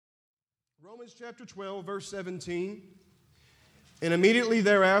Romans chapter 12, verse 17. And immediately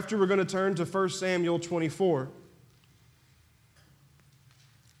thereafter, we're going to turn to 1 Samuel 24.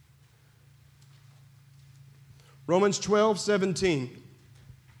 Romans 12, 17.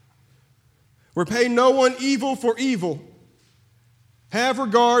 Repay no one evil for evil. Have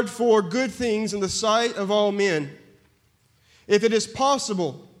regard for good things in the sight of all men. If it is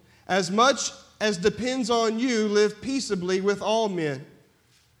possible, as much as depends on you, live peaceably with all men.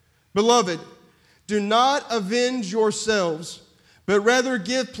 Beloved, do not avenge yourselves, but rather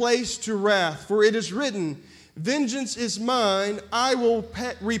give place to wrath. For it is written, vengeance is mine, I will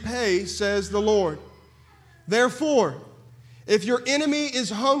repay, says the Lord. Therefore, if your enemy is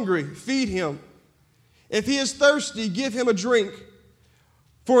hungry, feed him. If he is thirsty, give him a drink.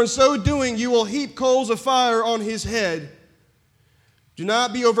 For in so doing, you will heap coals of fire on his head. Do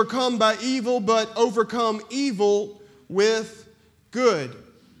not be overcome by evil, but overcome evil with good.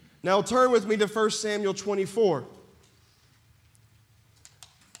 Now turn with me to 1 Samuel 24.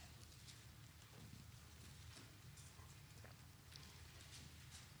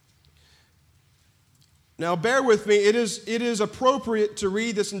 Now bear with me, it is appropriate to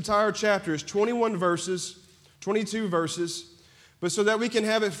read this entire chapter. It's 21 verses, 22 verses, but so that we can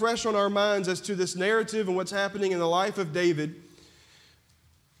have it fresh on our minds as to this narrative and what's happening in the life of David,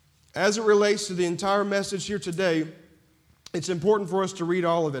 as it relates to the entire message here today, it's important for us to read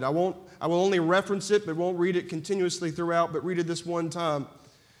all of it. I will only reference it, but won't read it continuously throughout, but read it this one time.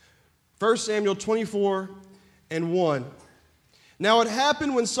 1 Samuel 24 and 1. Now it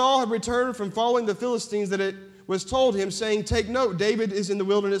happened when Saul had returned from following the Philistines that it was told him, saying, take note, David is in the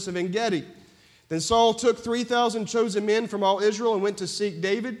wilderness of En-Gedi. Then Saul took 3,000 chosen men from all Israel and went to seek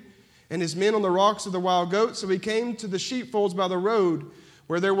David and his men on the rocks of the wild goats. So he came to the sheepfolds by the road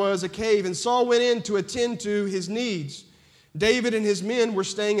where there was a cave, and Saul went in to attend to his needs. David and his men were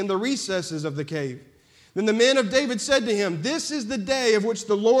staying in the recesses of the cave. Then the men of David said to him, this is the day of which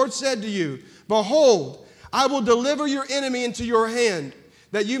the Lord said to you, behold, I will deliver your enemy into your hand,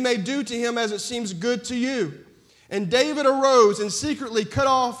 that you may do to him as it seems good to you. And David arose and secretly cut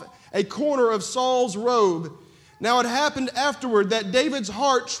off a corner of Saul's robe. Now it happened afterward that David's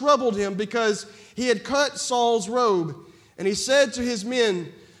heart troubled him because he had cut Saul's robe. And he said to his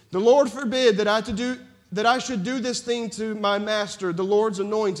men, the Lord forbid that I should do this thing to my master, the Lord's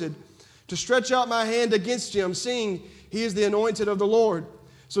anointed, to stretch out my hand against him, seeing he is the anointed of the Lord.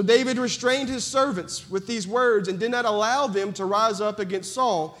 So David restrained his servants with these words and did not allow them to rise up against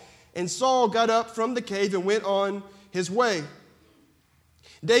Saul. And Saul got up from the cave and went on his way.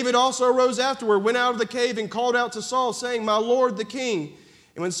 David also arose afterward, went out of the cave and called out to Saul, saying, my Lord the king.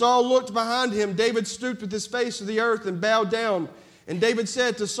 And when Saul looked behind him, David stooped with his face to the earth and bowed down. And David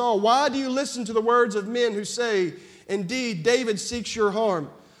said to Saul, why do you listen to the words of men who say, indeed, David seeks your harm?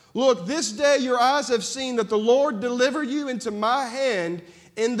 Look, this day your eyes have seen that the Lord delivered you into my hand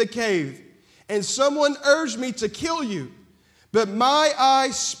in the cave. And someone urged me to kill you, but my eye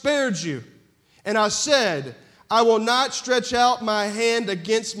spared you. And I said, I will not stretch out my hand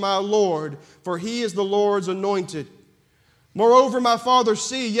against my Lord, for he is the Lord's anointed. Moreover, my father,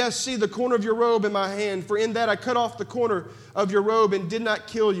 see the corner of your robe in my hand, for in that I cut off the corner of your robe and did not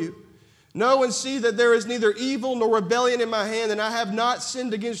kill you. Know and see that there is neither evil nor rebellion in my hand, and I have not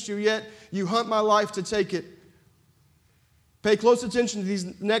sinned against you, yet you hunt my life to take it. Pay close attention to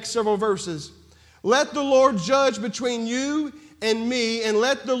these next several verses. Let the Lord judge between you and me, and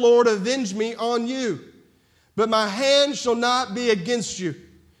let the Lord avenge me on you. But my hand shall not be against you.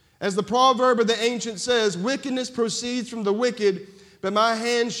 As the proverb of the ancient says, wickedness proceeds from the wicked, but my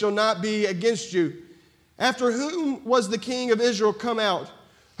hand shall not be against you. After whom was the king of Israel come out?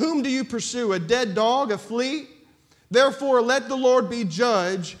 Whom do you pursue? A dead dog, a flea? Therefore let the Lord be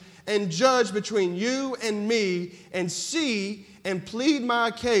judge, and judge between you and me, and see and plead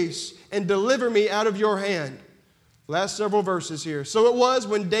my case, and deliver me out of your hand. Last several verses here. So it was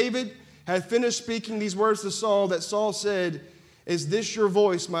when David had finished speaking these words to Saul that Saul said, is this your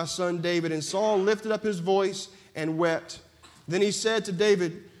voice, my son David? And Saul lifted up his voice and wept. Then he said to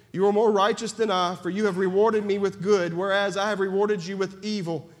David, you are more righteous than I, for you have rewarded me with good, whereas I have rewarded you with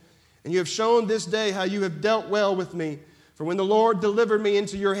evil. And you have shown this day how you have dealt well with me. For when the Lord delivered me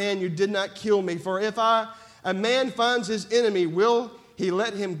into your hand, you did not kill me. For if a man finds his enemy, will he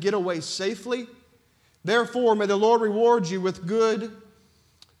let him get away safely? Therefore, may the Lord reward you with good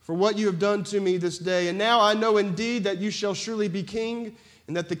for what you have done to me this day. And now I know indeed that you shall surely be king,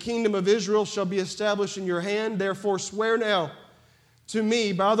 and that the kingdom of Israel shall be established in your hand. Therefore swear now to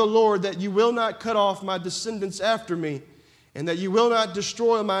me by the Lord that you will not cut off my descendants after me, and that you will not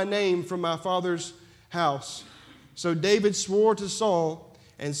destroy my name from my father's house. So David swore to Saul,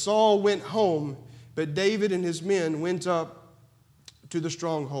 And Saul went home, but David and his men went up to the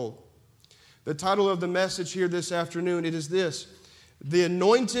stronghold. The title of the message here this afternoon, it is this: The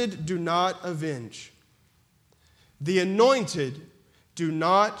anointed do not avenge. The anointed do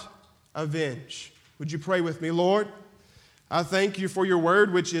not avenge. Would you pray with me? Lord, I thank you for your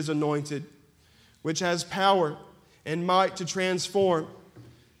word, which is anointed, which has power and might to transform.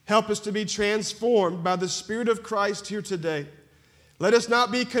 Help us to be transformed by the Spirit of Christ here today. Let us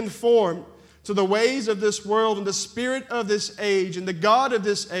not be conformed to the ways of this world and the spirit of this age and the God of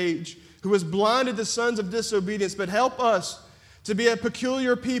this age who has blinded the sons of disobedience, but help us to be a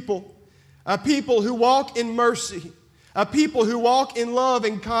peculiar people, a people who walk in mercy, a people who walk in love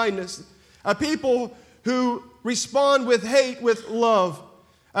and kindness, a people who respond with hate with love,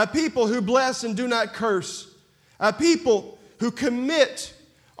 a people who bless and do not curse, a people who commit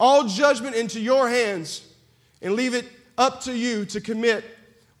all judgment into your hands and leave it up to you to commit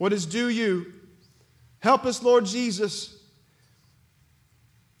what is due you. Help us, Lord Jesus,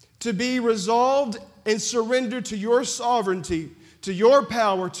 to be resolved and surrendered to your sovereignty, to your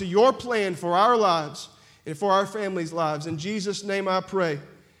power, to your plan for our lives and for our families' lives. In Jesus' name I pray.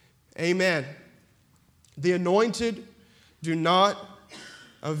 Amen. The anointed do not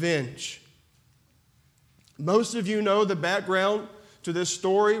avenge. Most of you know the background to this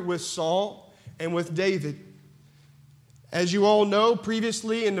story with Saul and with David. As you all know,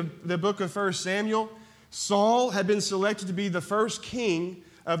 previously in the book of 1 Samuel, Saul had been selected to be the first king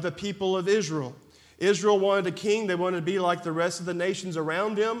of the people of Israel. Israel wanted a king. They wanted to be like the rest of the nations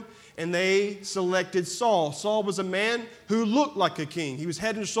around them, and they selected Saul. Saul was a man who looked like a king. He was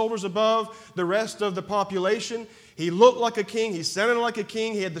head and shoulders above the rest of the population. He looked like a king. He sounded like a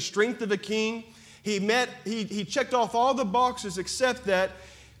king. He had the strength of a king. He checked off all the boxes except that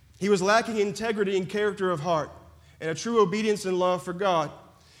he was lacking integrity and character of heart and a true obedience and love for God.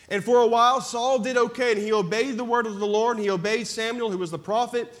 And for a while, Saul did okay, and he obeyed the word of the Lord, and he obeyed Samuel, who was the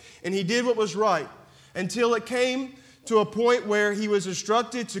prophet, and he did what was right until it came to a point where he was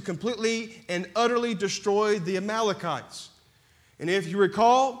instructed to completely and utterly destroy the Amalekites. And if you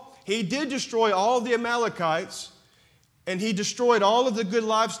recall, he did destroy all the Amalekites, and he destroyed all of the good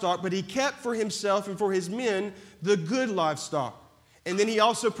livestock, but he kept for himself and for his men the good livestock. And then he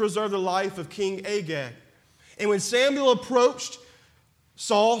also preserved the life of King Agag. And when Samuel approached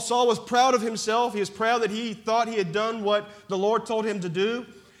Saul was proud of himself. He was proud that he thought he had done what the Lord told him to do.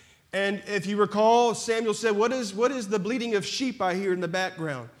 And if you recall, Samuel said, what is the bleating of sheep I hear in the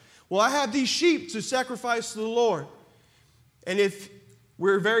background? Well, I have these sheep to sacrifice to the Lord. And if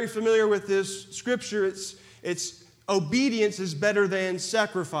we're very familiar with this scripture, it's obedience is better than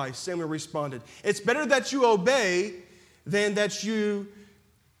sacrifice, Samuel responded. It's better that you obey than that you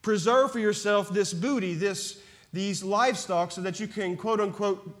preserve for yourself this booty, these livestock, so that you can, quote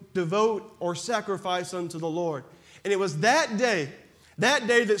unquote, devote or sacrifice unto the Lord. And it was that day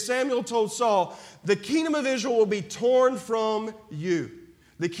that Samuel told Saul, the kingdom of Israel will be torn from you.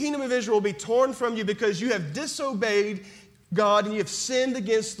 The kingdom of Israel will be torn from you because you have disobeyed God and you have sinned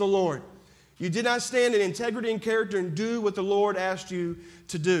against the Lord. You did not stand in integrity and character and do what the Lord asked you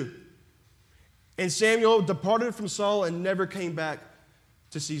to do. And Samuel departed from Saul and never came back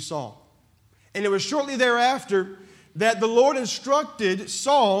to see Saul. And it was shortly thereafter that the Lord instructed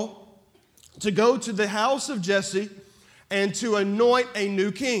Saul to go to the house of Jesse and to anoint a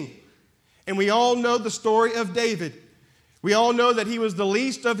new king. And we all know the story of David. We all know that he was the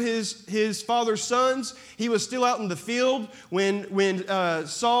least of his father's sons. He was still out in the field when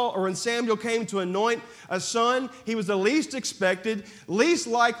Samuel came to anoint a son. He was the least expected, least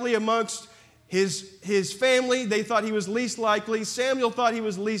likely amongst his family. They thought he was least likely. Samuel thought he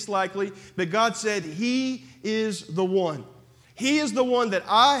was least likely. But God said, he is the one. He is the one that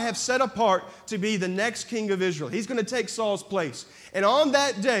I have set apart to be the next king of Israel. He's going to take Saul's place. And on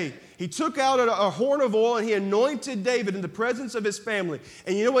that day, he took out a horn of oil and he anointed David in the presence of his family.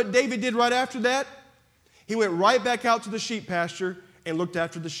 And you know what David did right after that? He went right back out to the sheep pasture and looked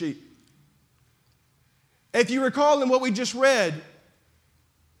after the sheep. If you recall in what we just read,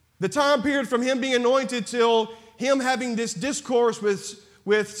 the time period from him being anointed till him having this discourse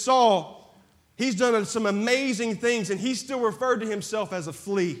with Saul, he's done some amazing things, and he still referred to himself as a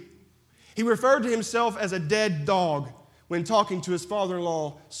flea. He referred to himself as a dead dog when talking to his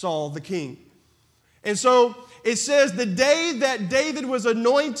father-in-law, Saul, the king. And so it says, the day that David was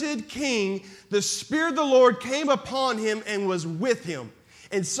anointed king, the Spirit of the Lord came upon him and was with him.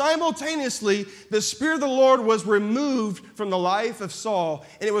 And simultaneously, the Spirit of the Lord was removed from the life of Saul,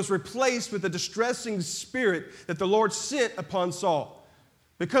 and it was replaced with a distressing spirit that the Lord sent upon Saul.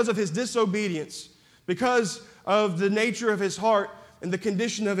 Because of his disobedience, because of the nature of his heart, and the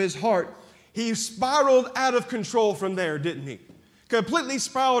condition of his heart, he spiraled out of control from there, didn't he? Completely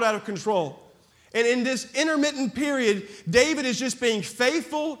spiraled out of control. And in this intermittent period, David is just being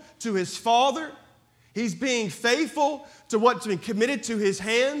faithful to his father. He's being faithful to what's been committed to his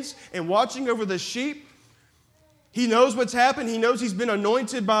hands and watching over the sheep. He knows what's happened. He knows he's been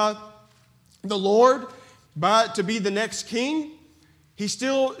anointed by the Lord to be the next king. He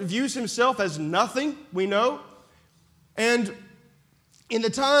still views himself as nothing, we know. And in the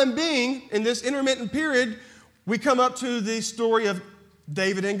time being, in this intermittent period, we come up to the story of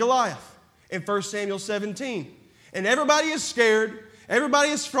David and Goliath in 1 Samuel 17. And everybody is scared. Everybody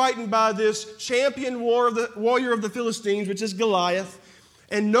is frightened by this champion warrior of the Philistines, which is Goliath.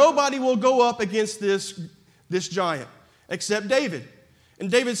 And nobody will go up against this giant except David. And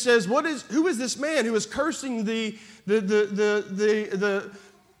David says, who is this man who is cursing the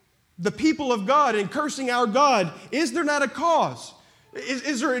people of God and cursing our God? Is there not a cause?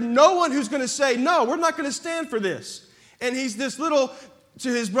 Is there no one who's going to say, no, we're not going to stand for this? And he's to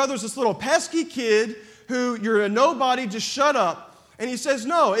his brothers, this little pesky kid who, you're a nobody, just shut up. And he says,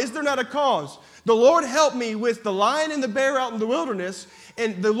 no, is there not a cause? The Lord helped me with the lion and the bear out in the wilderness,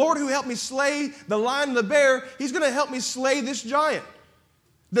 and the Lord who helped me slay the lion and the bear, he's going to help me slay this giant.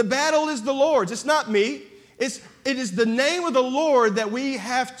 The battle is the Lord's. It's not me. It is the name of the Lord that we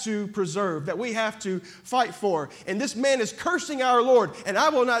have to preserve, that we have to fight for. And this man is cursing our Lord, and I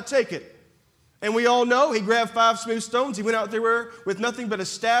will not take it. And we all know he grabbed 5 smooth stones. He went out there with nothing but a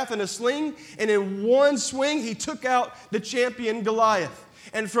staff and a sling. And in one swing, he took out the champion Goliath.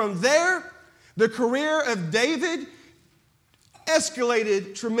 And from there, the career of David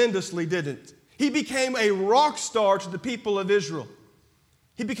escalated tremendously, didn't it? He became a rock star to the people of Israel.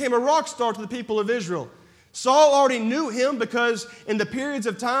 He became a rock star to the people of Israel. Saul already knew him because in the periods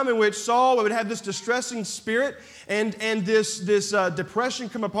of time in which Saul would have this distressing spirit and this depression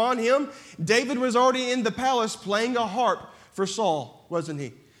come upon him, David was already in the palace playing a harp for Saul, wasn't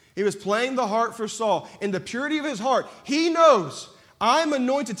he? He was playing the harp for Saul. In the purity of his heart, he knows, I'm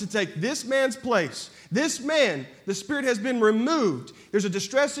anointed to take this man's place. This man, the spirit has been removed. There's a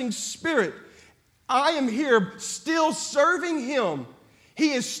distressing spirit. I am here still serving him.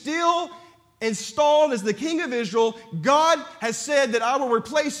 He is still installed as the king of Israel. God has said that I will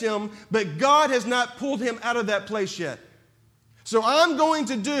replace him, but God has not pulled him out of that place yet. So I'm going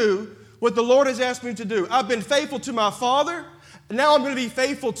to do what the Lord has asked me to do. I've been faithful to my father. Now I'm going to be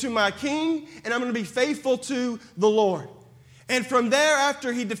faithful to my king, and I'm going to be faithful to the Lord. And from there,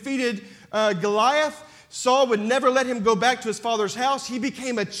 after he defeated Goliath, Saul would never let him go back to his father's house. He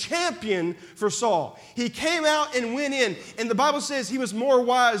became a champion for Saul. He came out and went in. And the Bible says he was more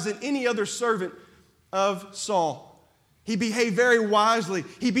wise than any other servant of Saul. He behaved very wisely.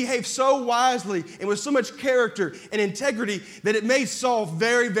 He behaved so wisely and with so much character and integrity that it made Saul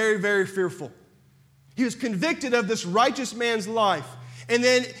very, very, very fearful. He was convicted of this righteous man's life. And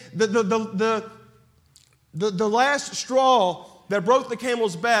then the last straw that broke the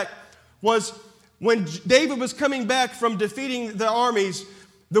camel's back was when David was coming back from defeating the armies,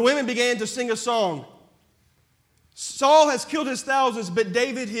 the women began to sing a song. Saul has killed his thousands, but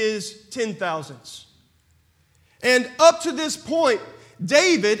David his 10,000s. And up to this point,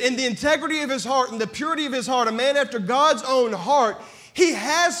 David, in the integrity of his heart and the purity of his heart, a man after God's own heart, he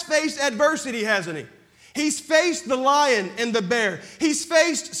has faced adversity, hasn't he? He's faced the lion and the bear. He's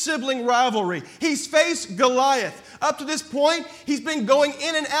faced sibling rivalry. He's faced Goliath. Up to this point, he's been going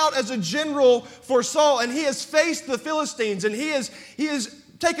in and out as a general for Saul, and he has faced the Philistines, and he has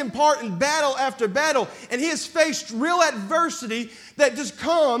taken part in battle after battle, and he has faced real adversity that just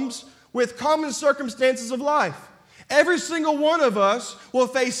comes with common circumstances of life. Every single one of us will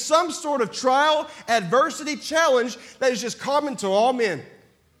face some sort of trial, adversity, challenge that is just common to all men.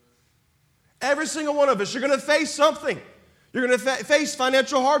 Every single one of us, you're going to face something. You're going to face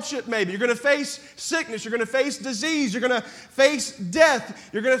financial hardship maybe. You're going to face sickness. You're going to face disease. You're going to face death.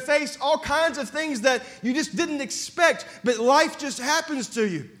 You're going to face all kinds of things that you just didn't expect, but life just happens to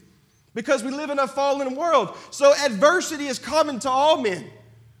you because we live in a fallen world. So adversity is common to all men.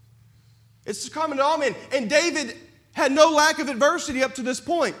 It's common to all men. And David had no lack of adversity up to this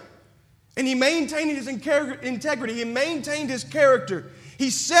point. And he maintained his integrity. He maintained his character. He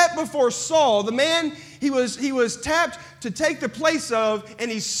sat before Saul, the man he was tapped to take the place of,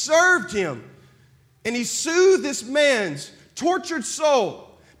 and he served him. And he soothed this man's tortured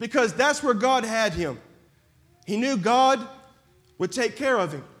soul because that's where God had him. He knew God would take care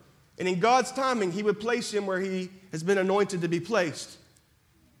of him. And in God's timing, he would place him where he has been anointed to be placed.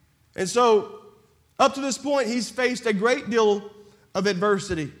 And so, up to this point, he's faced a great deal of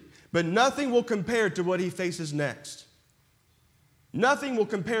adversity, but nothing will compare to what he faces next. Nothing will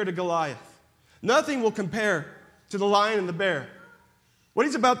compare to Goliath. Nothing will compare to the lion and the bear. What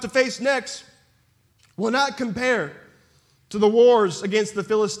he's about to face next will not compare to the wars against the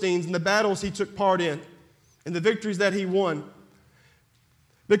Philistines and the battles he took part in and the victories that he won.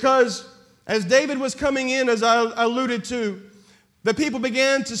 Because as David was coming in, as I alluded to, the people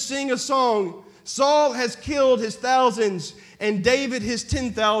began to sing a song. Saul has killed his thousands and David his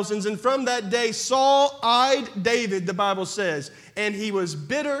 10,000s. And from that day, Saul eyed David, the Bible says, and he was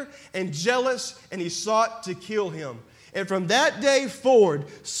bitter and jealous and he sought to kill him. And from that day forward,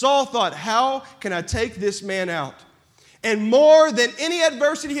 Saul thought, how can I take this man out? And more than any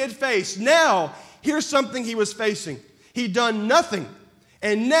adversity he had faced, now here's something he was facing. He'd done nothing.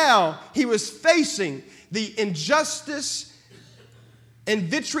 And now he was facing the injustice and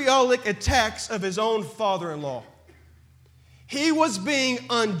vitriolic attacks of his own father-in-law. He was being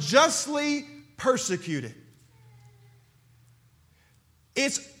unjustly persecuted.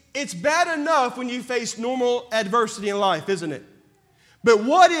 It's bad enough when you face normal adversity in life, isn't it? But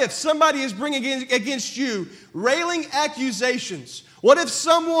what if somebody is bringing against you railing accusations? What if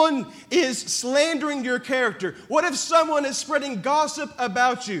someone is slandering your character? What if someone is spreading gossip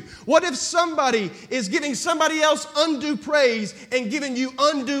about you? What if somebody is giving somebody else undue praise and giving you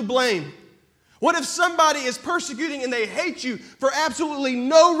undue blame? What if somebody is persecuting and they hate you for absolutely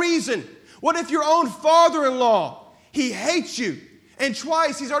no reason? What if your own father-in-law, he hates you, and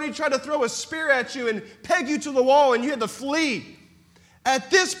twice he's already tried to throw a spear at you and peg you to the wall and you had to flee?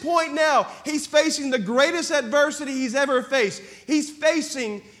 At this point now, he's facing the greatest adversity he's ever faced. He's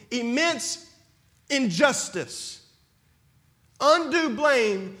facing immense injustice, undue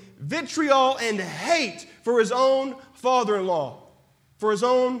blame, vitriol, and hate for his own father-in-law.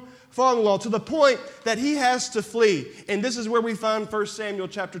 To the point that he has to flee. And this is where we find 1 Samuel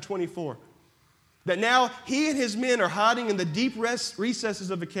chapter 24. That now he and his men are hiding in the deep recesses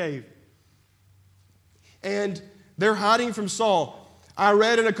of a cave. And they're hiding from Saul. I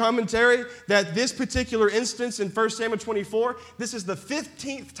read in a commentary that this particular instance in 1 Samuel 24, this is the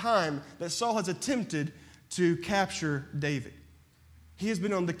 15th time that Saul has attempted to capture David. He has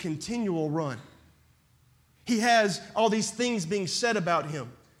been on the continual run. He has all these things being said about him.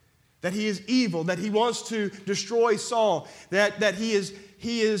 That he is evil, that he wants to destroy Saul, that he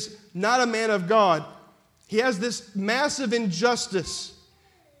is not a man of God. He has this massive injustice.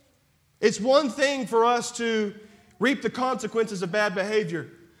 It's one thing for us to reap the consequences of bad behavior.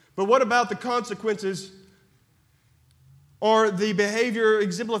 But what about the consequences or the behavior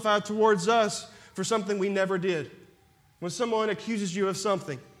exemplified towards us for something we never did? When someone accuses you of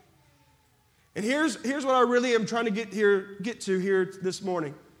something. And here's what I really am trying to get to here this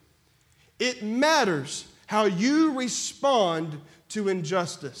morning. It matters how you respond to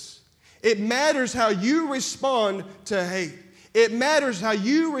injustice. It matters how you respond to hate. It matters how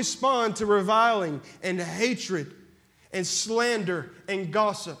you respond to reviling and hatred and slander and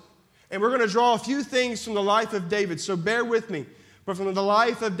gossip. And we're going to draw a few things from the life of David, so bear with me. But from the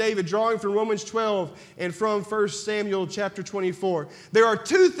life of David, drawing from Romans 12 and from 1 Samuel chapter 24. There are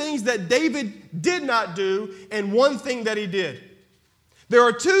two things that David did not do and one thing that he did. There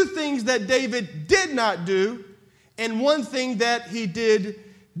are two things that David did not do and one thing that he did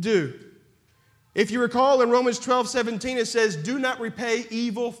do. If you recall in Romans 12:17, it says, do not repay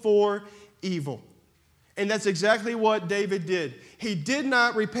evil for evil. And that's exactly what David did. He did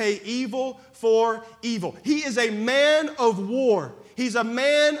not repay evil for evil. He is a man of war. He's a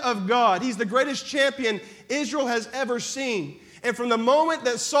man of God. He's the greatest champion Israel has ever seen. And from the moment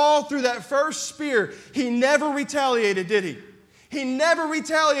that Saul threw that first spear, he never retaliated, did he? He never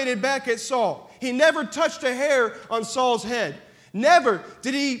retaliated back at Saul. He never touched a hair on Saul's head. Never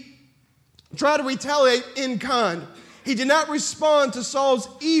did he try to retaliate in kind. He did not respond to Saul's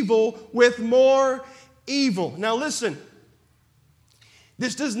evil with more evil. Now listen,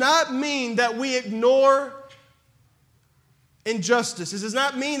 this does not mean that we ignore injustice. This does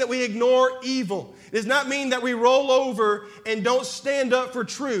not mean that we ignore evil. It does not mean that we roll over and don't stand up for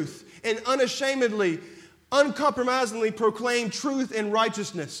truth and unashamedly, uncompromisingly proclaim truth and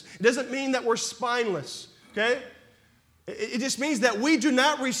righteousness. It doesn't mean that we're spineless, okay? It just means that we do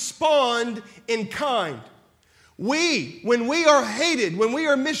not respond in kind. When we are hated, when we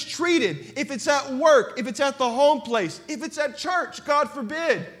are mistreated, if it's at work, if it's at the home place, if it's at church, God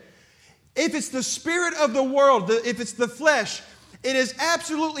forbid, if it's the spirit of the world, if it's the flesh, it is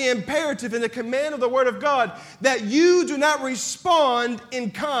absolutely imperative in the command of the Word of God that you do not respond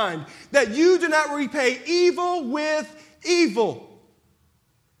in kind, that you do not repay evil with evil.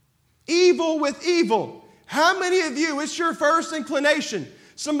 Evil with evil. How many of you, it's your first inclination,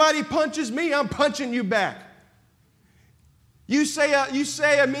 somebody punches me, I'm punching you back. You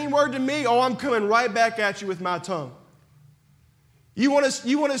say a mean word to me, oh, I'm coming right back at you with my tongue. You want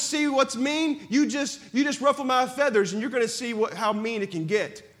to see what's mean? You just ruffle my feathers, and you're going to see how mean it can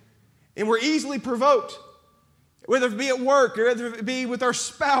get. And we're easily provoked, whether it be at work or whether it be with our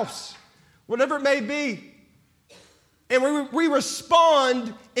spouse, whatever it may be. And we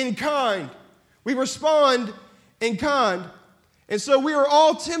respond in kind. We respond in kind. And so we are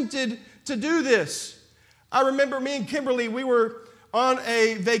all tempted to do this. I remember me and Kimberly, we were on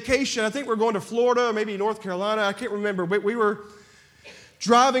a vacation. I think we were going to Florida or maybe North Carolina. I can't remember. But we were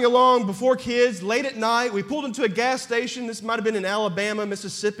driving along before kids, late at night. We pulled into a gas station. This might have been in Alabama,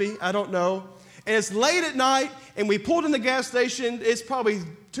 Mississippi. I don't know. And it's late at night, and we pulled in the gas station. It's probably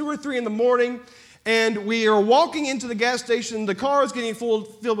 2 or 3 in the morning. And we are walking into the gas station. The car is getting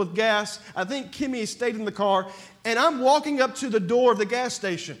filled with gas. I think Kimmy stayed in the car. And I'm walking up to the door of the gas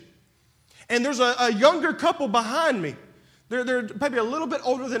station. And there's a younger couple behind me. They're maybe a little bit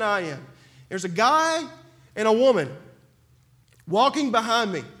older than I am. There's a guy and a woman walking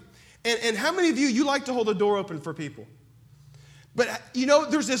behind me. And how many of you like to hold the door open for people? But,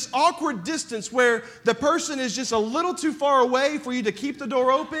 there's this awkward distance where the person is just a little too far away for you to keep the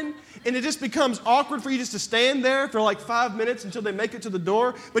door open, and it just becomes awkward for you just to stand there for like 5 minutes until they make it to the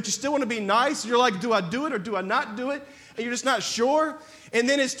door, but you still want to be nice. You're like, do I do it or do I not do it? And you're just not sure. And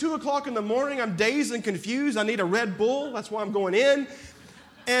then it's 2 o'clock in the morning. I'm dazed and confused. I need a Red Bull. That's why I'm going in.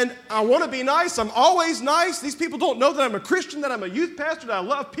 And I want to be nice. I'm always nice. These people don't know that I'm a Christian, that I'm a youth pastor, that I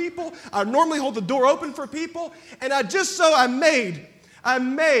love people. I normally hold the door open for people. And I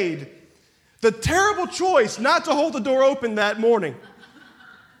made the terrible choice not to hold the door open that morning.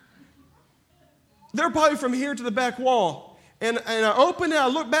 They're probably from here to the back wall. And I open it, I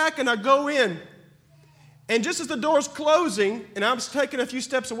look back, and I go in. And just as the door's closing, and I'm taking a few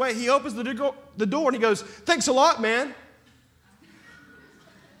steps away, he opens the door and he goes, "Thanks a lot, man.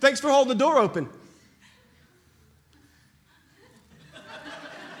 Thanks for holding the door open."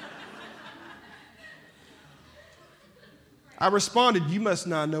 I responded, "You must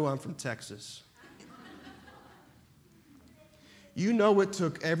not know I'm from Texas." You know it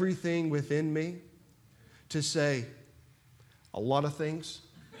took everything within me to say a lot of things.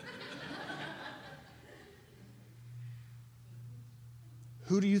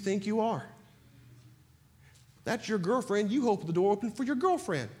 Who do you think you are? That's your girlfriend. You hold the door open for your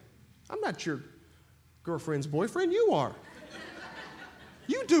girlfriend. I'm not your girlfriend's boyfriend. You are.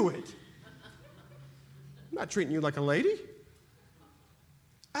 You do it. I'm not treating you like a lady.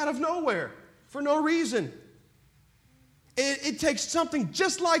 Out of nowhere, for no reason. It takes something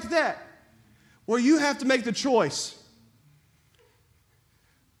just like that where you have to make the choice.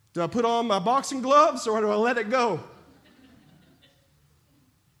 Do I put on my boxing gloves or do I let it go?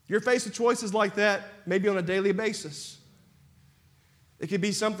 You're faced with choices like that, maybe on a daily basis. It could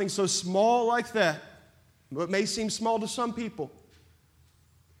be something so small like that, but it may seem small to some people.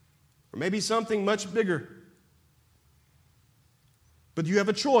 Or maybe something much bigger. But you have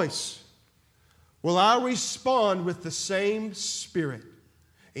a choice. Will I respond with the same spirit?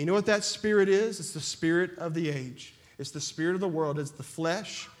 And you know what that spirit is? It's the spirit of the age. It's the spirit of the world. It's the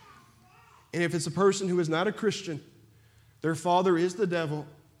flesh. And if it's a person who is not a Christian, their father is the devil.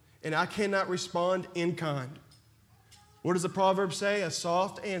 And I cannot respond in kind. What does the proverb say? A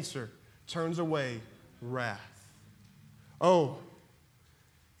soft answer turns away wrath. Oh,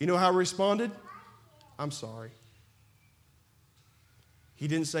 you know how I responded? I'm sorry. He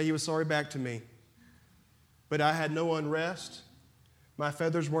didn't say he was sorry back to me. But I had no unrest. My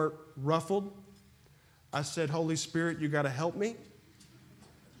feathers weren't ruffled. I said, "Holy Spirit, you got to help me.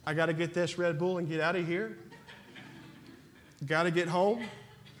 I got to get this Red Bull and get out of here. Got to get home."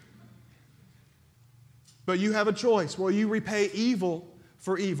 But you have a choice. Will you repay evil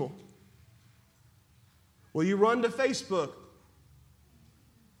for evil? Will you run to Facebook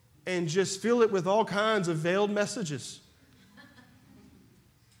and just fill it with all kinds of veiled messages?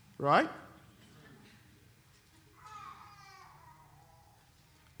 Right?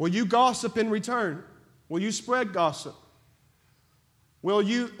 Will you gossip in return? Will you spread gossip? Will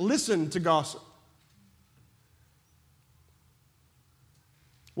you listen to gossip?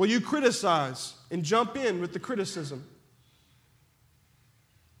 Will you criticize and jump in with the criticism?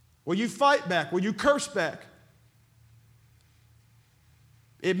 Will you fight back? Will you curse back?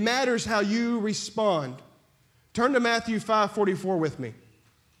 It matters how you respond. Turn to Matthew 5:44 with me.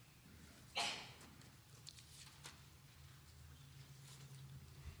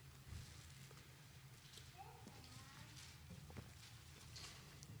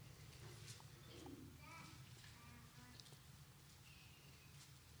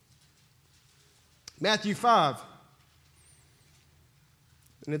 Matthew 5.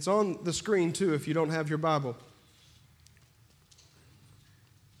 And it's on the screen too if you don't have your Bible.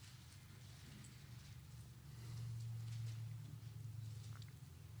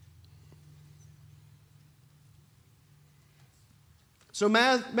 So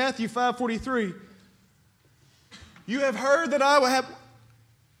Matthew 5:43, you have heard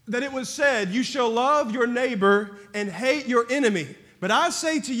that it was said, you shall love your neighbor and hate your enemy. But I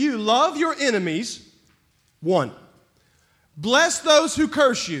say to you, love your enemies. 1. Bless those who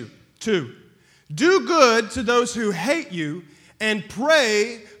curse you. 2. Do good to those who hate you, and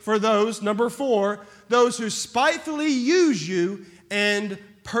pray for those, number 4, those who spitefully use you and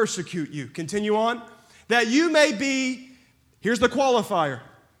persecute you. Continue on. That you may be, here's the qualifier.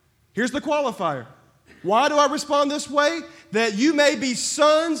 Here's the qualifier. Why do I respond this way? That you may be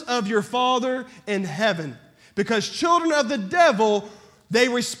sons of your Father in heaven. Because children of the devil, they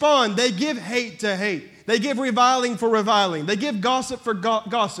respond. They give hate to hate. They give reviling for reviling. They give gossip for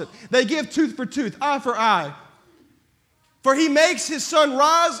gossip. They give tooth for tooth, eye for eye. For he makes his sun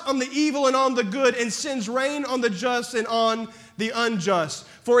rise on the evil and on the good, and sends rain on the just and on the unjust.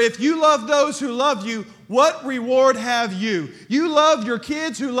 For if you love those who love you, what reward have you? You love your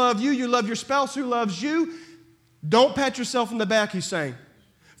kids who love you. You love your spouse who loves you. Don't pat yourself on the back, he's saying.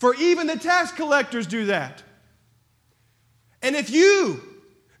 For even the tax collectors do that. And if you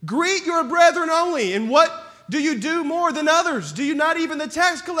greet your brethren only, and what do you do more than others? Do you not even the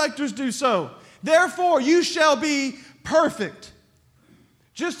tax collectors do so? Therefore you shall be perfect,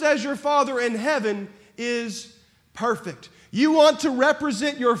 just as your Father in heaven is perfect. You want to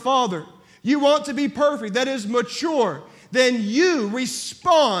represent your Father. You want to be perfect, that is mature. Then you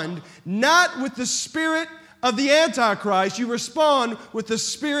respond not with the spirit of the Antichrist. You respond with the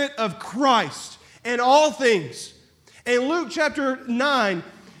spirit of Christ in all things. In Luke chapter 9,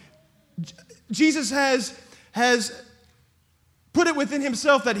 Jesus has put it within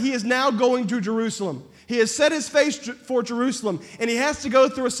himself that he is now going to Jerusalem. He has set his face for Jerusalem, and he has to go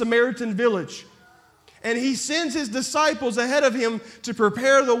through a Samaritan village. And he sends his disciples ahead of him to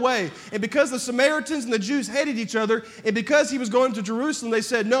prepare the way. And because the Samaritans and the Jews hated each other, and because he was going to Jerusalem, they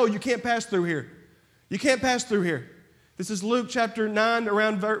said, no, you can't pass through here. You can't pass through here. This is Luke chapter 9,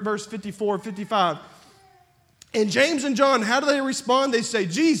 around verse 54, 55. And James and John, how do they respond? They say,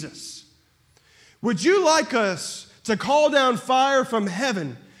 Jesus, would you like us to call down fire from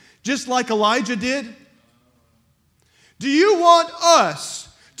heaven just like Elijah did? Do you want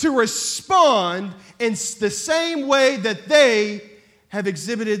us to respond in the same way that they have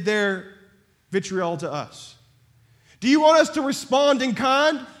exhibited their vitriol to us? Do you want us to respond in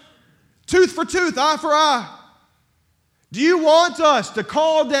kind? Tooth for tooth, eye for eye. Do you want us to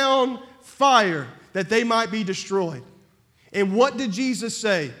call down fire that they might be destroyed? And what did Jesus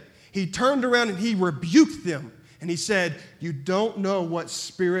say? He turned around and he rebuked them. And he said, you don't know what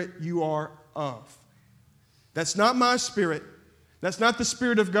spirit you are of. That's not my spirit. That's not the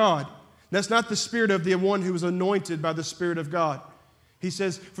Spirit of God. That's not the spirit of the one who was anointed by the Spirit of God. He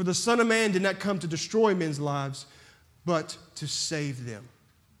says, for the Son of Man did not come to destroy men's lives, but to save them.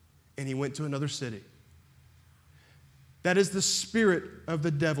 And he went to another city. That is the spirit of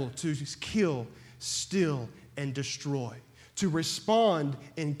the devil, to kill, steal, and destroy. To respond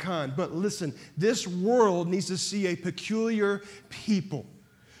in kind. But listen, this world needs to see a peculiar people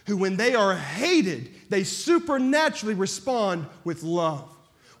who, when they are hated, they supernaturally respond with love.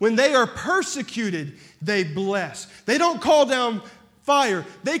 When they are persecuted, they bless. They don't call down fire.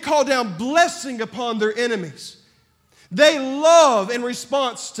 They call down blessing upon their enemies. They love in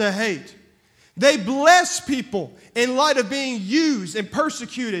response to hate. They bless people in light of being used and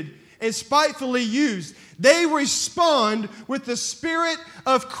persecuted and spitefully used. They respond with the Spirit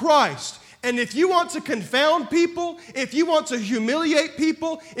of Christ. And if you want to confound people, if you want to humiliate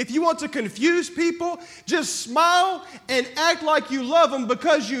people, if you want to confuse people, just smile and act like you love them,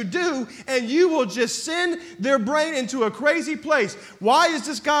 because you do, and you will just send their brain into a crazy place. Why is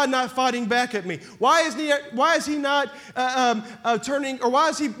this guy not fighting back at me? Why is he not turning, or why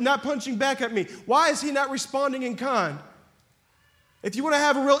is he not punching back at me? Why is he not responding in kind? If you want to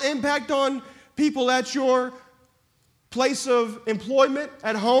have a real impact on people at your place of employment,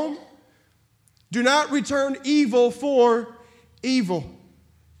 at home, do not return evil for evil.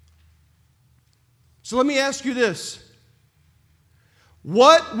 So let me ask you this.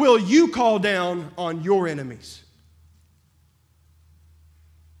 What will you call down on your enemies?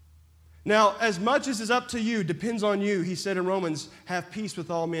 Now, as much as is up to you, depends on you, he said in Romans, have peace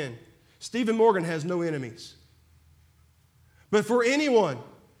with all men. Stephen Morgan has no enemies. But for anyone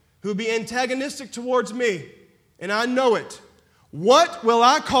who will be antagonistic towards me, and I know it, what will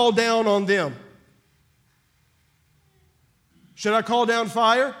I call down on them? Should I call down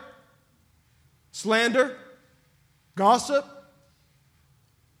fire? Slander? Gossip?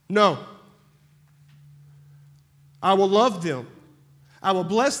 No. I will love them. I will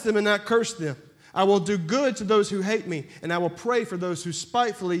bless them and not curse them. I will do good to those who hate me, and I will pray for those who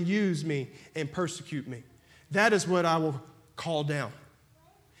spitefully use me and persecute me. That is what I will call down.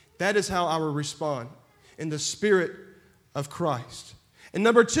 That is how I will respond in the Spirit of Christ. And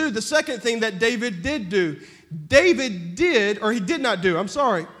number two, the second thing that David did do, he did not do.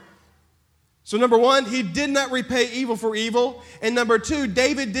 So number one, he did not repay evil for evil. And number two,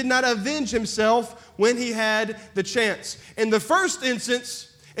 David did not avenge himself when he had the chance. In the first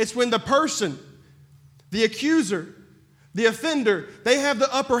instance, it's when the person, the accuser, the offender, they have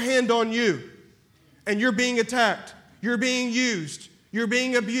the upper hand on you. And you're being attacked. You're being used. You're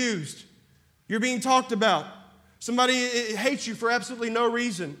being abused. You're being talked about. Somebody hates you for absolutely no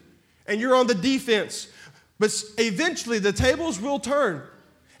reason. And you're on the defense. But eventually the tables will turn.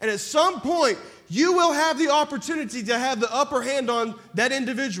 And at some point, you will have the opportunity to have the upper hand on that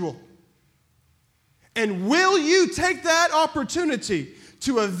individual. And will you take that opportunity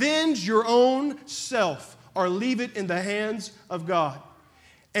to avenge your own self or leave it in the hands of God?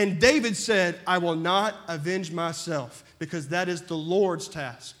 And David said, I will not avenge myself, because that is the Lord's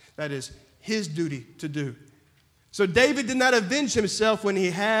task. That is his duty to do. So David did not avenge himself when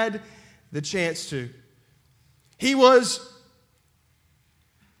he had the chance to. He was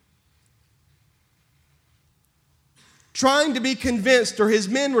trying to be convinced, or his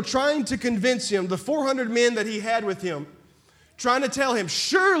men were trying to convince him, the 400 men that he had with him, trying to tell him,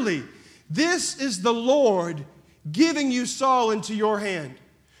 surely this is the Lord giving you Saul into your hand.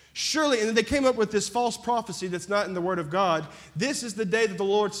 Surely, and then they came up with this false prophecy that's not in the Word of God. This is the day that the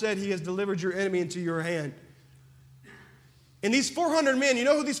Lord said he has delivered your enemy into your hand. And these 400 men, you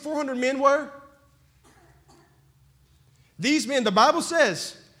know who these 400 men were? These men, the Bible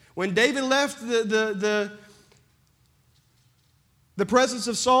says, when David left the presence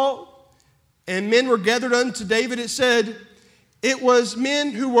of Saul and men were gathered unto David, it said, it was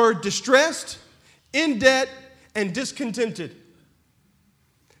men who were distressed, in debt, and discontented.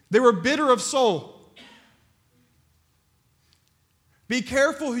 They were bitter of soul. Be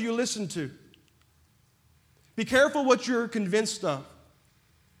careful who you listen to. Be careful what you're convinced of.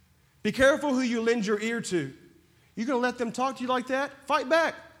 Be careful who you lend your ear to. You're going to let them talk to you like that? Fight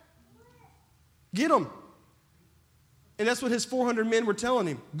back. Get them. And that's what his 400 men were telling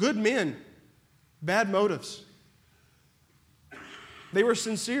him. Good men, bad motives. They were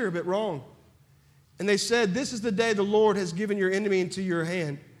sincere but wrong. And they said, this is the day the Lord has given your enemy into your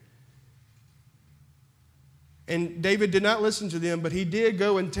hand. And David did not listen to them, but he did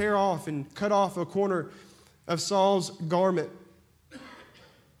go and tear off and cut off a corner of Saul's garment.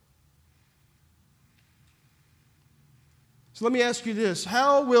 So let me ask you this.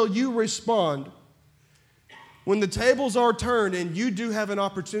 How will you respond when the tables are turned and you do have an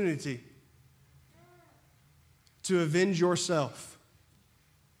opportunity to avenge yourself?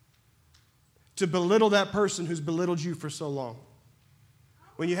 To belittle that person who's belittled you for so long?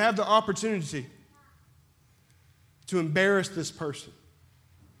 When you have the opportunity to embarrass this person,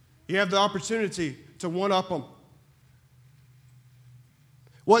 you have the opportunity to one-up them.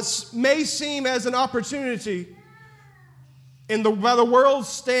 What may seem as an opportunity by the world's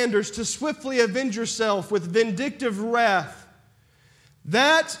standards to swiftly avenge yourself with vindictive wrath,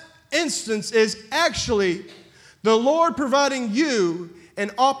 that instance is actually the Lord providing you an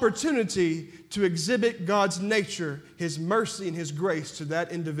opportunity to exhibit God's nature, his mercy, and his grace to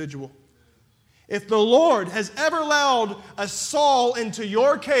that individual. If the Lord has ever allowed a Saul into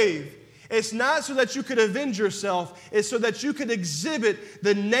your cave, it's not so that you could avenge yourself. It's so that you could exhibit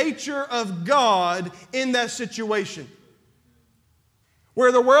the nature of God in that situation.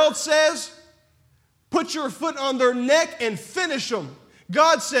 Where the world says, put your foot on their neck and finish them,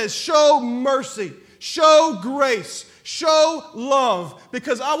 God says, show mercy, show grace, show love,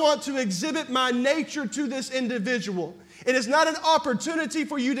 because I want to exhibit my nature to this individual. It is not an opportunity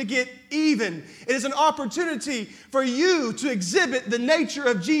for you to get even. It is an opportunity for you to exhibit the nature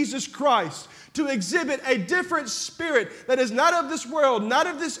of Jesus Christ, to exhibit a different spirit that is not of this world, not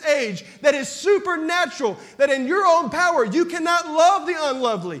of this age, that is supernatural, that in your own power you cannot love the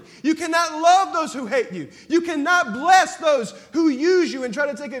unlovely. You cannot love those who hate you. You cannot bless those who use you and try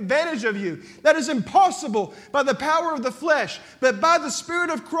to take advantage of you. That is impossible by the power of the flesh, but by the Spirit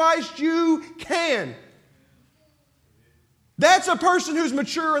of Christ you can. That's a person who's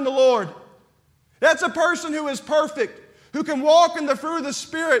mature in the Lord. That's a person who is perfect, who can walk in the fruit of the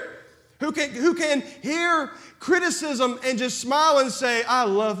Spirit, who can hear criticism and just smile and say, I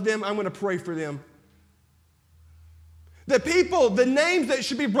love them, I'm going to pray for them. The people, the names that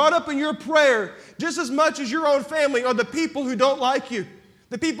should be brought up in your prayer, just as much as your own family, are the people who don't like you,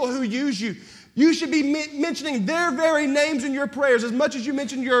 the people who use you. You should be mentioning their very names in your prayers as much as you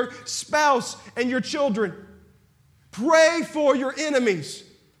mention your spouse and your children. Pray for your enemies.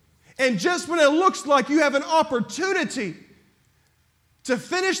 And just when it looks like you have an opportunity to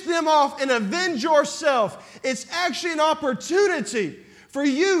finish them off and avenge yourself, it's actually an opportunity for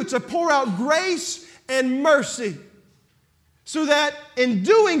you to pour out grace and mercy, so that in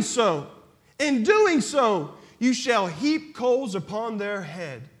doing so, you shall heap coals upon their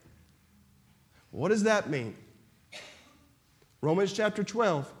head. What does that mean? Romans chapter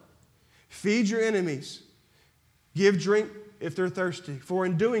 12. Feed your enemies. Give drink if they're thirsty. For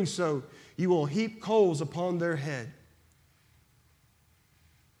in doing so, you will heap coals upon their head.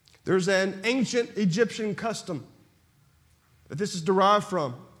 There's an ancient Egyptian custom that this is derived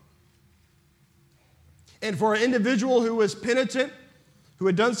from. And for an individual who was penitent, who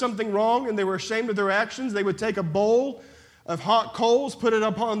had done something wrong and they were ashamed of their actions, they would take a bowl of hot coals, put it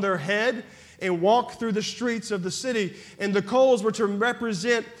upon their head, and walk through the streets of the city. And the coals were to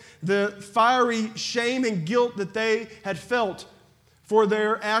represent the fiery shame and guilt that they had felt for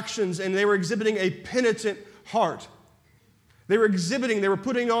their actions, and they were exhibiting a penitent heart. They were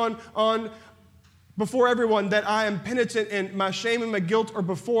putting on before everyone that I am penitent and my shame and my guilt are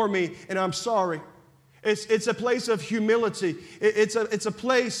before me and I'm sorry. It's a place of humility. It's a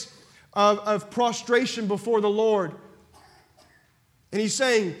place of prostration before the Lord. And he's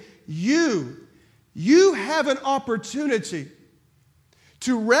saying, you have an opportunity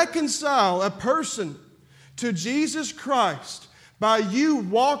to reconcile a person to Jesus Christ by you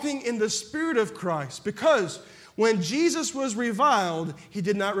walking in the Spirit of Christ. Because when Jesus was reviled, he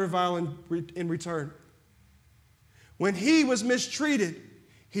did not revile in return. When he was mistreated,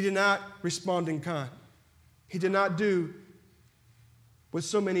 he did not respond in kind. He did not do what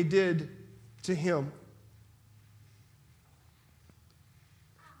so many did to him.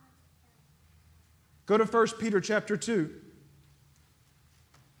 Go to 1 Peter chapter 2.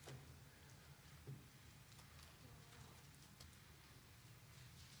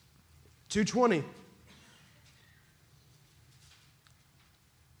 (2:20).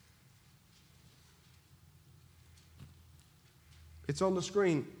 It's on the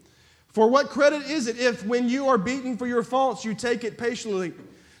screen. For what credit is it if when you are beaten for your faults you take it patiently?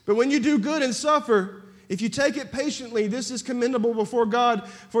 But when you do good and suffer, if you take it patiently, this is commendable before God.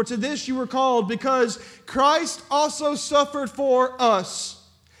 For to this you were called, because Christ also suffered for us,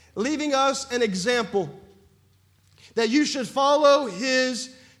 leaving us an example, that you should follow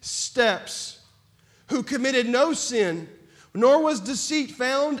his steps, who committed no sin, nor was deceit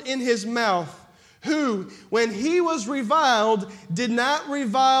found in his mouth, who, when he was reviled, did not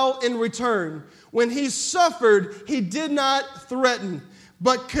revile in return. When he suffered, he did not threaten,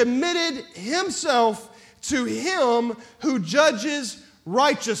 but committed himself to him who judges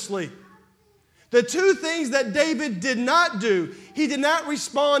righteously. The two things that David did not do, he did not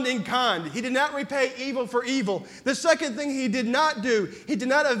respond in kind. He did not repay evil for evil. The second thing he did not do, he did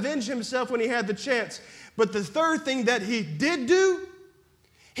not avenge himself when he had the chance. But the third thing that he did do,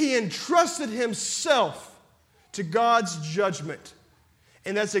 he entrusted himself to God's judgment.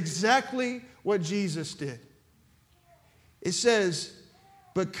 And that's exactly what Jesus did. It says,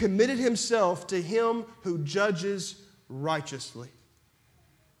 but committed himself to him who judges righteously.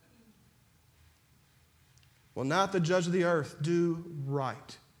 Will not the judge of the earth do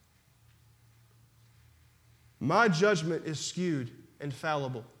right? My judgment is skewed and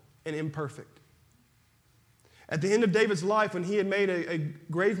fallible and imperfect. At the end of David's life, when he had made a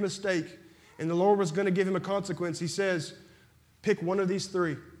grave mistake and the Lord was going to give him a consequence, he says, pick one of these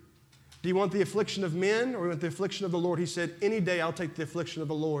three. Do you want the affliction of men or do you want the affliction of the Lord? He said, any day I'll take the affliction of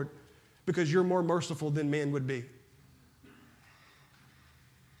the Lord because you're more merciful than men would be.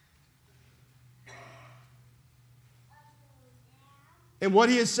 And what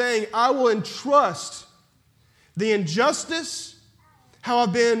he is saying, I will entrust the injustice, how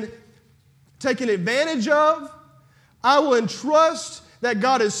I've been taken advantage of. I will entrust that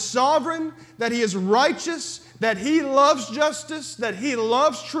God is sovereign, that he is righteous, that he loves justice, that he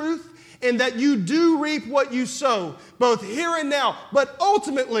loves truth, and that you do reap what you sow, both here and now. But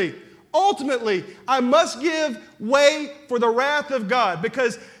ultimately, I must give way for the wrath of God,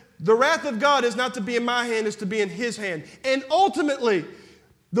 because the wrath of God is not to be in my hand, it's to be in his hand. And ultimately,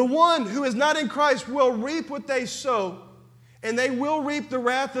 the one who is not in Christ will reap what they sow, and they will reap the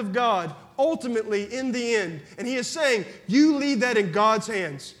wrath of God ultimately in the end. And he is saying, you leave that in God's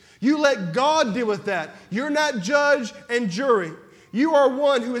hands. You let God deal with that. You're not judge and jury. You are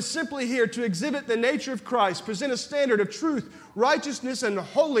one who is simply here to exhibit the nature of Christ, present a standard of truth, righteousness, and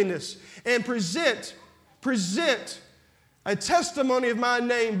holiness, and present a testimony of my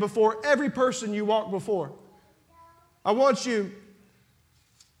name before every person you walk before. I want you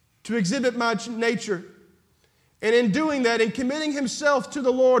to exhibit my nature. And in doing that, in committing himself to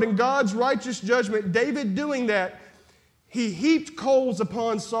the Lord in God's righteous judgment, David doing that, he heaped coals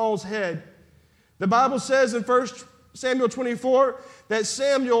upon Saul's head. The Bible says in 1 Samuel 24 that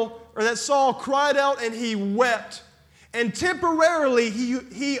Saul cried out and he wept. And temporarily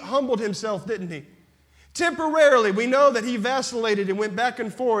he humbled himself, didn't he? Temporarily, we know that he vacillated and went back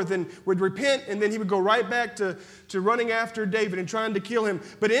and forth and would repent, and then he would go right back to running after David and trying to kill him.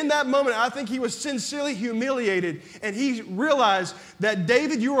 But in that moment, I think he was sincerely humiliated, and he realized that,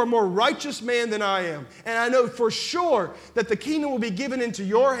 David, you are a more righteous man than I am. And I know for sure that the kingdom will be given into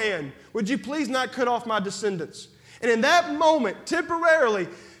your hand. Would you please not cut off my descendants? And in that moment, temporarily,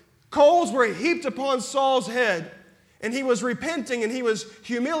 coals were heaped upon Saul's head. And he was repenting and he was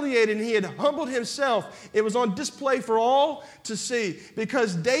humiliated and he had humbled himself. It was on display for all to see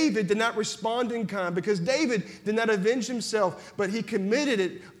because David did not respond in kind, because David did not avenge himself, but he committed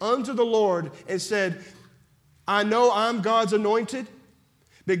it unto the Lord and said, I know I'm God's anointed,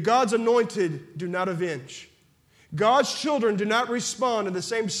 but God's anointed do not avenge. God's children do not respond in the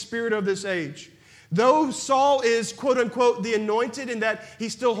same spirit of this age. Though Saul is, quote unquote, the anointed in that he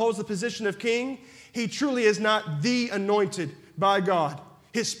still holds the position of king, he truly is not the anointed by God.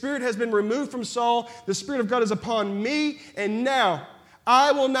 His spirit has been removed from Saul. The Spirit of God is upon me, and now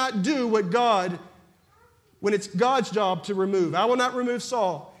I will not do when it's God's job to remove. I will not remove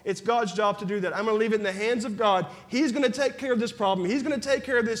Saul. It's God's job to do that. I'm going to leave it in the hands of God. He's going to take care of this problem. He's going to take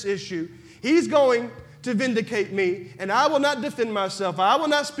care of this issue. He's going to vindicate me, and I will not defend myself. I will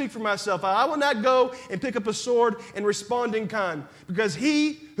not speak for myself. I will not go and pick up a sword and respond in kind, because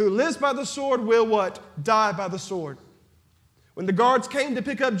he who lives by the sword will what? Die by the sword. When the guards came to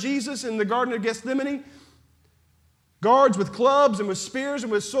pick up Jesus in the Garden of Gethsemane, guards with clubs and with spears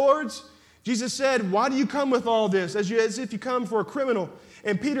and with swords, Jesus said, why do you come with all this? As if you come for a criminal.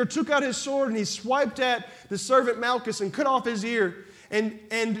 And Peter took out his sword and he swiped at the servant Malchus and cut off his ear.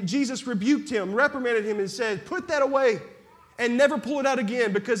 And Jesus rebuked him, reprimanded him, and said, put that away and never pull it out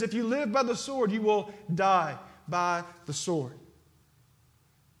again, because if you live by the sword, you will die by the sword.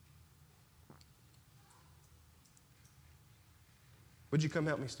 Would you come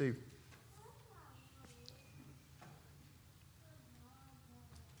help me, Steve?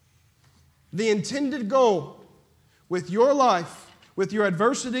 The intended goal with your life, with your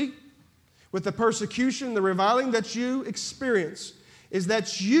adversity, with the persecution, the reviling that you experience, is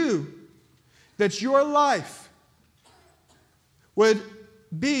that your life would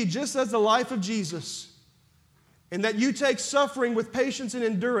be just as the life of Jesus, and that you take suffering with patience and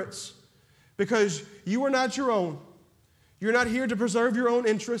endurance, because you are not your own. You're not here to preserve your own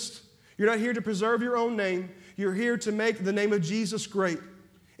interest. You're not here to preserve your own name. You're here to make the name of Jesus great.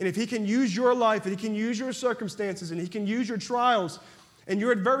 And if he can use your life, and he can use your circumstances, and he can use your trials and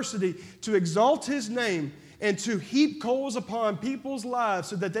your adversity to exalt his name and to heap coals upon people's lives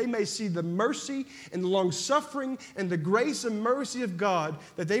so that they may see the mercy and the long-suffering and the grace and mercy of God,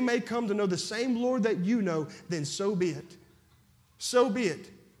 that they may come to know the same Lord that you know, then so be it. So be it.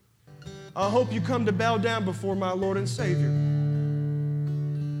 I hope you come to bow down before my Lord and Savior.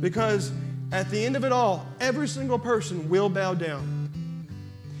 Because at the end of it all, every single person will bow down.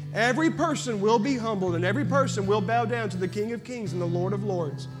 Every person will be humbled, and every person will bow down to the King of Kings and the Lord of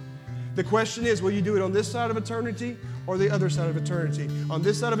Lords. The question is, will you do it on this side of eternity or the other side of eternity? On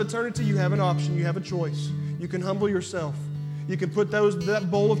this side of eternity, you have an option. You have a choice. You can humble yourself. You can put that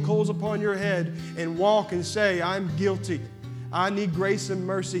bowl of coals upon your head and walk and say, I'm guilty. I need grace and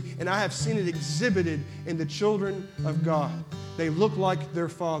mercy, and I have seen it exhibited in the children of God. They look like their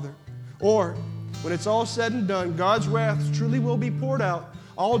Father. Or, when it's all said and done, God's wrath truly will be poured out.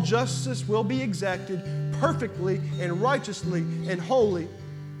 All justice will be exacted perfectly and righteously and holy.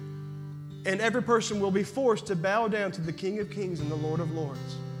 And every person will be forced to bow down to the King of Kings and the Lord of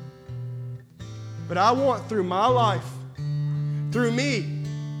Lords. But I want, through my life, through me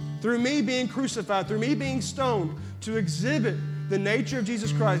being crucified, through me being stoned, to exhibit the nature of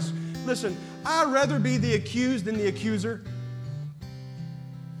Jesus Christ. Listen, I'd rather be the accused than the accuser.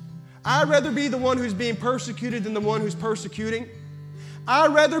 I'd rather be the one who's being persecuted than the one who's persecuting.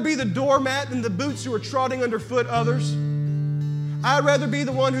 I'd rather be the doormat than the boots who are trotting underfoot others. I'd rather be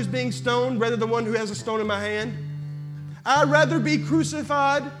the one who's being stoned rather than the one who has a stone in my hand. I'd rather be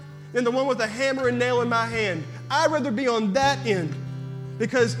crucified than the one with a hammer and nail in my hand. I'd rather be on that end,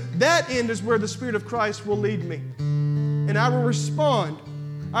 because that end is where the Spirit of Christ will lead me. and I will respond.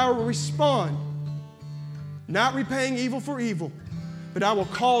 I will respond, not repaying evil for evil, but I will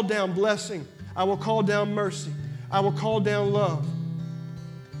call down blessing. I will call down mercy. I will call down love,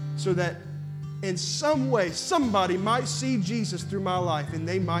 so that in some way somebody might see Jesus through my life and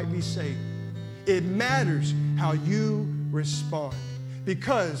they might be saved. It matters how you respond,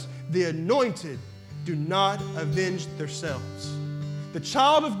 because the anointed do not avenge themselves. The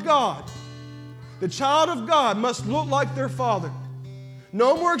child of God must look like their Father.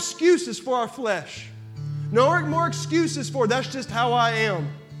 No more excuses for our flesh. No more excuses for that's just how I am.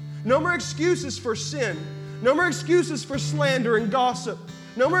 No more excuses for sin. No more excuses for slander and gossip.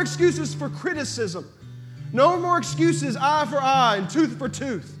 No more excuses for criticism. No more excuses, eye for eye and tooth for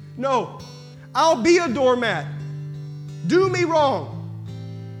tooth. No, I'll be a doormat. Do me wrong,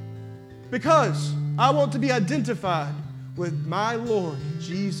 because I want to be identified with my Lord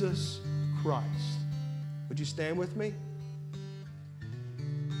Jesus Christ. Would you stand with me?